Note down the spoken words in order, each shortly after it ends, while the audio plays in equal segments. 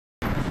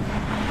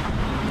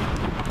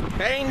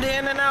Ain't the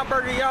In-N-Out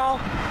Burger, y'all.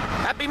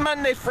 Happy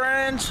Monday,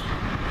 friends.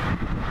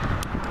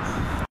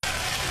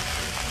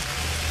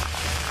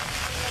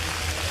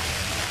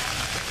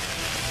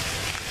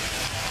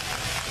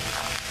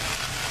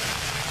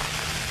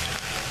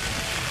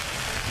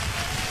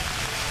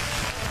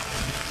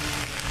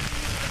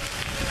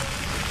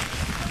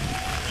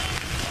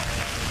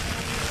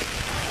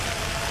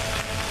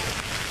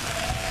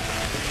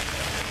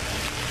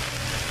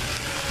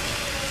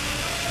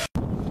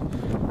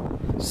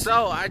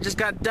 So, I just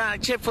got done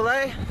at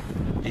Chick-fil-A.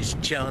 Just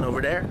chilling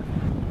over there.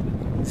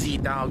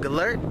 Z-Dog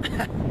alert.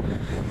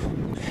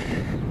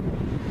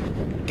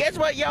 Guess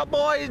what y'all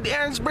boy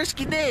Aaron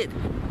Zabriskie did?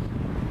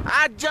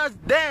 I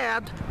just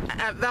dabbed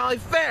at Valley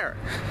Fair.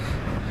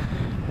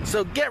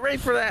 So get ready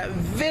for that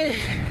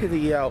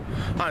video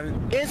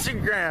on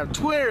Instagram,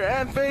 Twitter,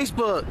 and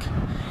Facebook.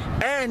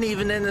 And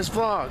even in this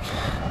vlog.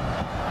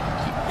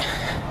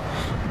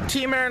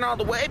 Team Aaron all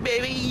the way,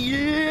 baby.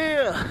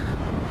 Yeah!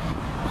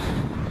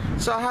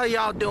 So how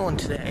y'all doing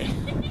today?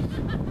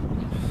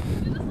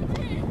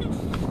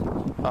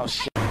 Oh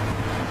shit.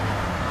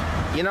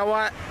 You know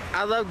what?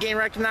 I love getting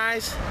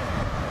recognized.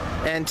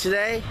 And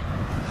today,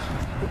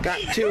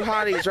 got two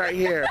hotties right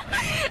here.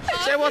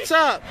 Say what's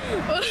up.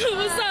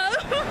 What's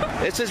up?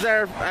 This is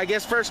their, I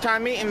guess, first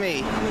time meeting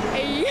me.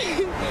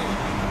 Hey.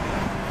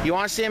 You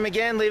want to see him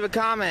again? Leave a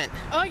comment.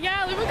 Oh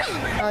yeah, leave a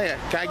comment. Oh yeah.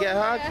 Can I get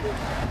a hug?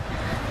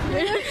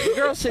 Yeah. The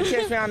girl should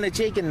kiss me on the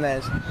cheek in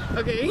this.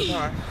 Okay. Come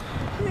on.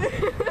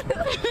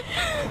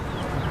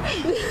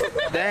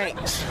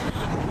 Thanks.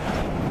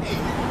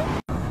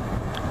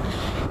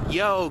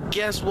 Yo,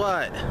 guess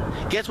what?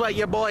 Guess what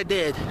your boy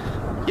did?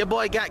 Your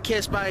boy got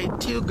kissed by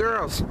two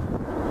girls.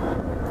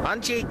 On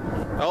cheek.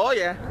 Oh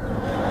yeah.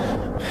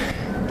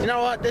 You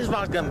know what? This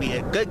vlog's gonna be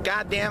a good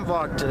goddamn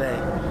vlog today.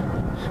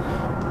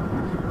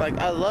 Like,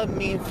 I love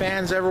meeting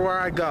fans everywhere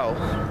I go.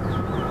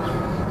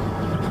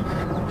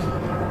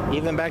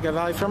 Even back at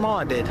Valley Fair Mall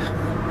I did.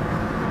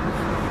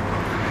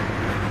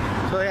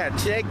 So yeah,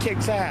 today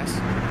kicks ass.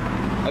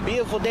 A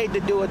beautiful day to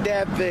do a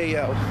dab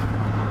video.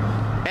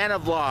 And a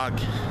vlog.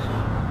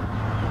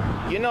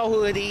 You know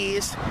who it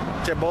is.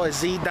 It's your boy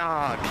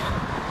Z-Dog.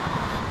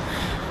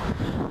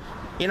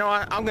 You know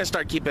what? I'm gonna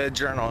start keeping a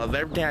journal of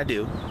everything I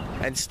do.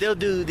 And still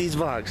do these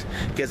vlogs.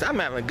 Because I'm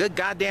having a good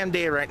goddamn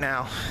day right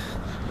now.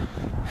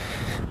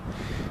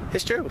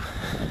 It's true.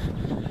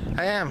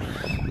 I am.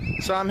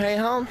 So I'm heading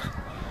home.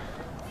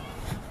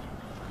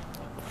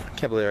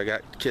 Can't believe I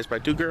got kissed by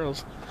two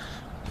girls.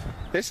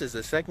 This is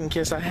the second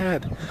kiss I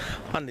had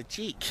on the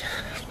cheek.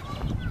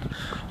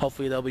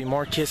 Hopefully there'll be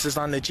more kisses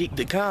on the cheek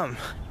to come.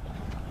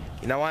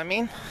 You know what I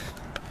mean?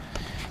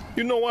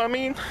 You know what I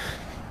mean?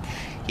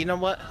 You know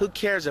what? Who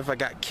cares if I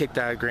got kicked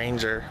out of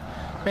Granger?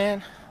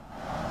 Man.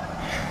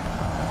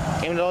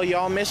 Even though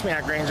y'all miss me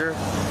at Granger,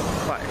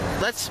 but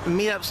let's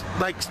meet up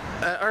like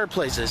at other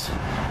places.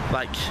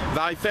 Like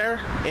Valley Fair,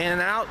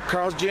 In-N-Out,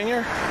 Carl's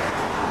Jr.,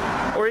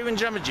 or even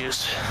Jamba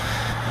Juice.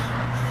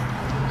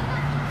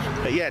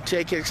 But yeah,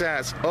 today kicks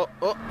ass. Oh,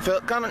 feel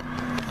it coming.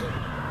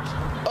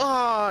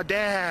 Oh,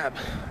 dab.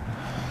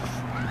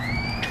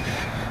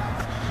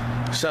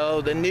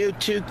 So the new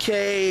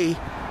NBA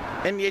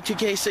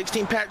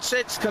 2K16 patch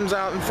 6 comes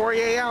out in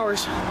 48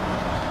 hours.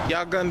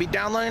 Y'all gonna be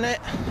downloading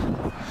it?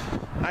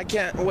 I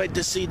can't wait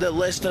to see the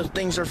list of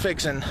things they're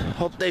fixing.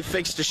 Hope they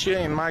fix the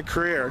shooting in my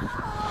career.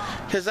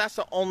 Because that's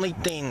the only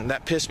thing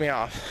that pissed me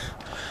off.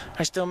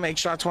 I still make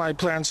shots when I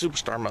play on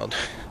Superstar mode.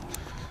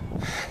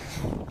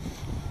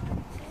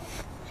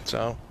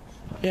 So,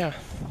 yeah.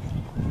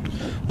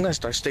 I'm going to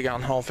start sticking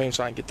on Hall of Fame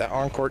so I can get that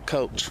on-court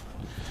coach.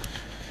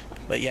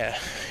 But yeah,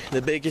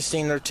 the biggest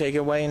thing they're taking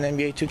away in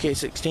NBA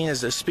 2K16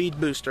 is the speed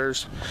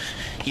boosters.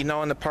 You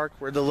know, in the park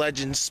where the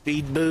Legends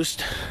speed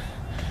boost?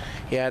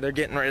 Yeah, they're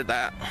getting rid of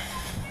that.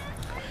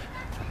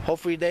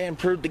 Hopefully they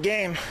improve the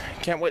game.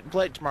 Can't wait to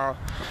play it tomorrow.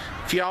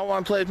 If y'all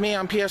want to play with me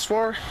on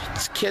PS4,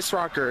 it's Kiss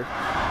Rocker.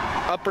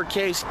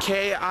 Uppercase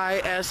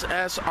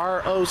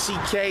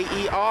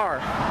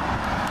K-I-S-S-R-O-C-K-E-R.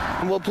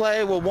 And we'll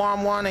play with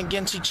 1-1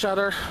 against each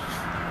other.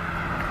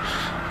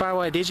 By the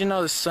way, did you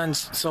know the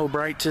sun's so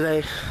bright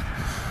today?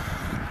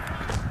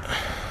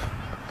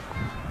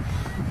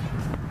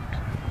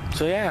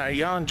 So yeah, are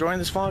y'all enjoying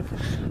this vlog?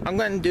 I'm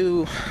going to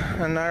do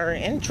another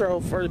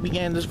intro for the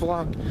beginning of this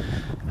vlog.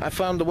 I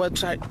found the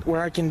website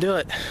where I can do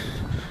it.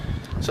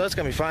 So it's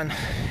going to be fun.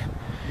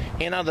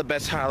 You know, the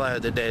best highlight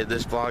of the day of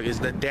this vlog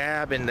is the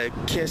dab and the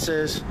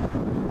kisses.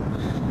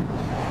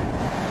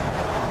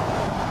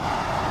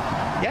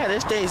 Yeah,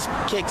 this day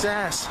kicks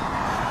ass.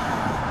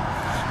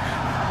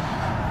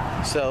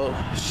 So,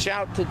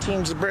 shout to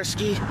Team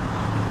Zabriskie.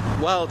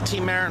 Well,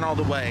 Team Aaron all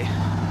the way.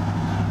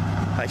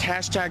 Like,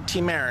 hashtag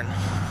Team Aaron.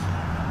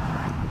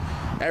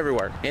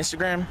 Everywhere.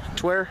 Instagram,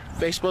 Twitter,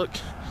 Facebook,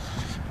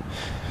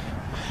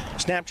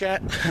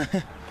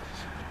 Snapchat.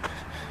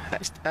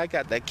 I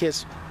got that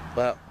kiss.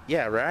 Well,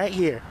 yeah, right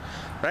here.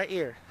 Right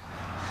here.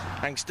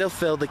 I can still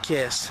feel the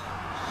kiss.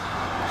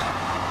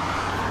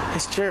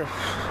 It's true.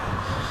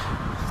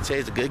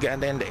 Today's a good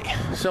goddamn day.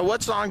 So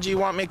what song do you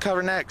want me to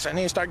cover next? I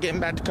need to start getting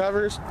back to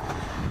covers.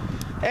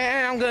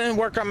 And I'm gonna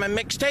work on my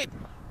mixtape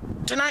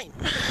tonight.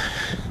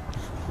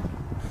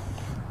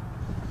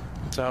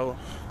 So,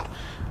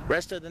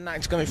 rest of the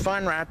night's gonna be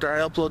fun right after I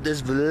upload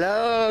this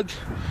vlog.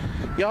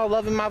 Y'all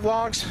loving my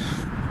vlogs?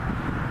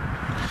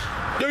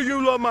 Do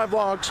you love my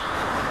vlogs?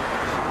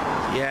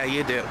 Yeah,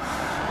 you do.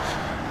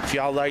 If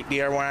y'all like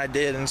the other one I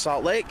did in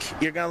Salt Lake,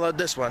 you're gonna love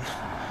this one.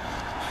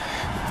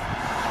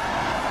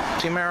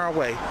 Team Arrow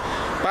Way.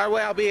 By the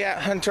way, I'll be at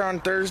Hunter on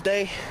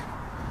Thursday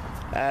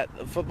at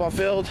the football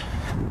field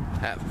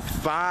at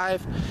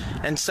 5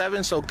 and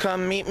 7, so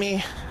come meet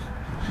me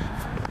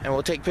and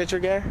we'll take a picture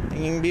together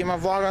and you can be in my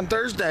vlog on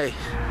Thursday.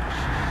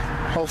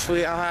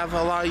 Hopefully I'll have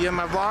a lot of you in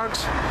my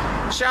vlogs.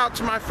 Shout out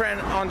to my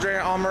friend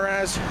Andrea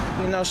Almaraz.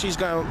 You know she's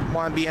gonna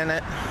want to be in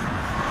it.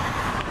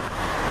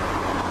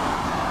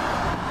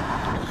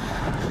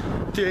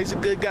 Today's a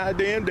good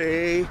goddamn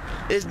day.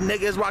 This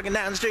nigga's walking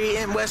down the street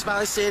in West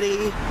Valley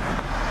City.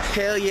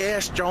 Hell yeah,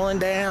 strolling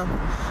down.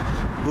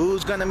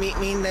 Who's gonna meet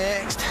me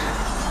next?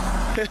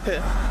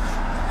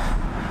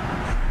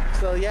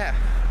 So yeah,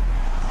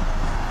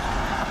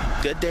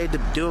 good day to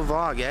do a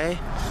vlog, eh?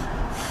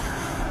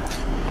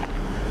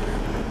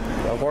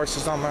 The horse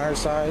is on my other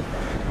side.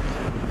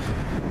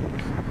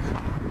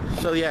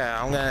 So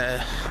yeah, I'm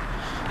gonna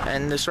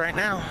end this right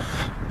now.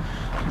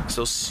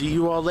 So see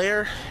you all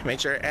there. Make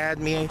sure to add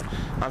me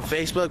on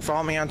Facebook,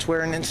 follow me on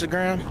Twitter and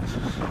Instagram.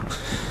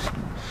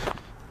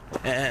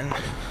 And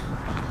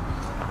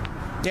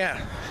yeah,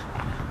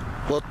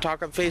 we'll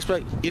talk on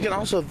Facebook. You can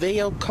also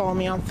video call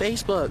me on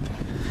Facebook.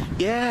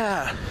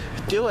 Yeah,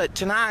 do it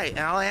tonight and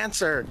I'll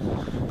answer.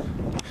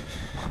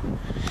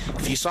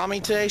 If you saw me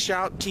today,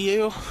 shout out to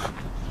you.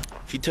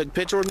 If you took a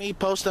picture with me,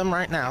 post them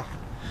right now.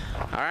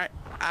 Alright,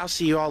 I'll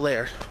see you all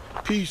there.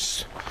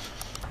 Peace.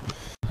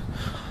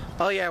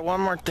 Oh yeah,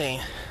 one more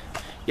thing.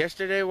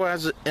 Yesterday when I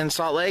was in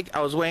Salt Lake,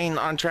 I was waiting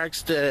on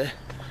tracks to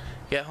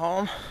get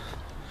home.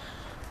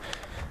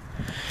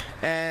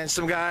 And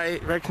some guy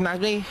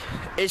recognized me.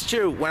 It's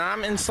true, when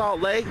I'm in Salt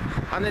Lake,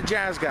 I'm the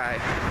jazz guy.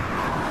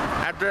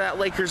 After that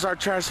Lakers Are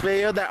Trash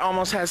video that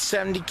almost has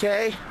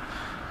 70K,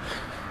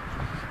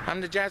 I'm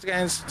the jazz guy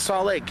in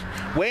Salt Lake.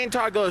 Wait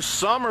until I go to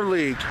Summer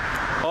League.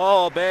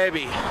 Oh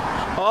baby,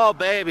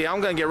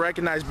 I'm gonna get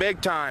recognized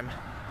big time.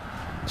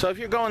 So if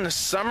you're going to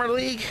Summer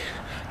League,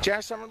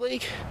 Jazz Summer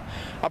League,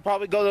 I'll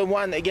probably go to the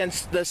one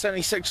against the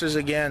 76ers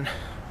again.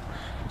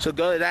 So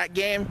go to that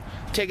game.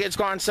 Tickets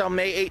go on sale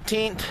May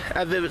 18th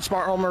at Vivint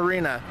Smart Home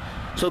Arena.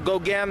 So go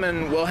get them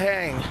and we'll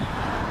hang.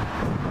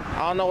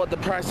 I don't know what the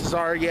prices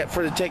are yet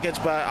for the tickets,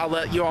 but I'll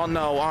let you all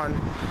know on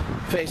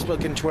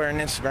Facebook and Twitter and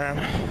Instagram.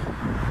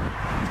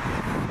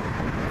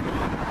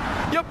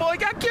 Your boy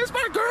got kissed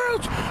by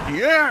girls!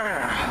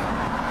 Yeah!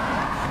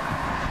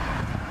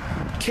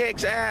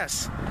 Kicks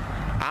ass.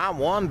 I'm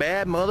one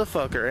bad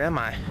motherfucker, am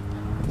I?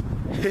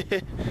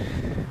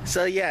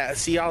 So yeah,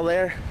 see y'all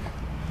there.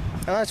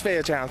 And let's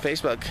video chat on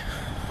Facebook.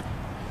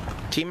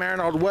 Team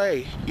Arnold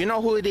Way. You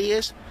know who it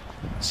is?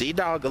 See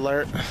dog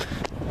alert.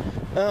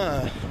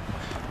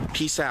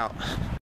 Peace out.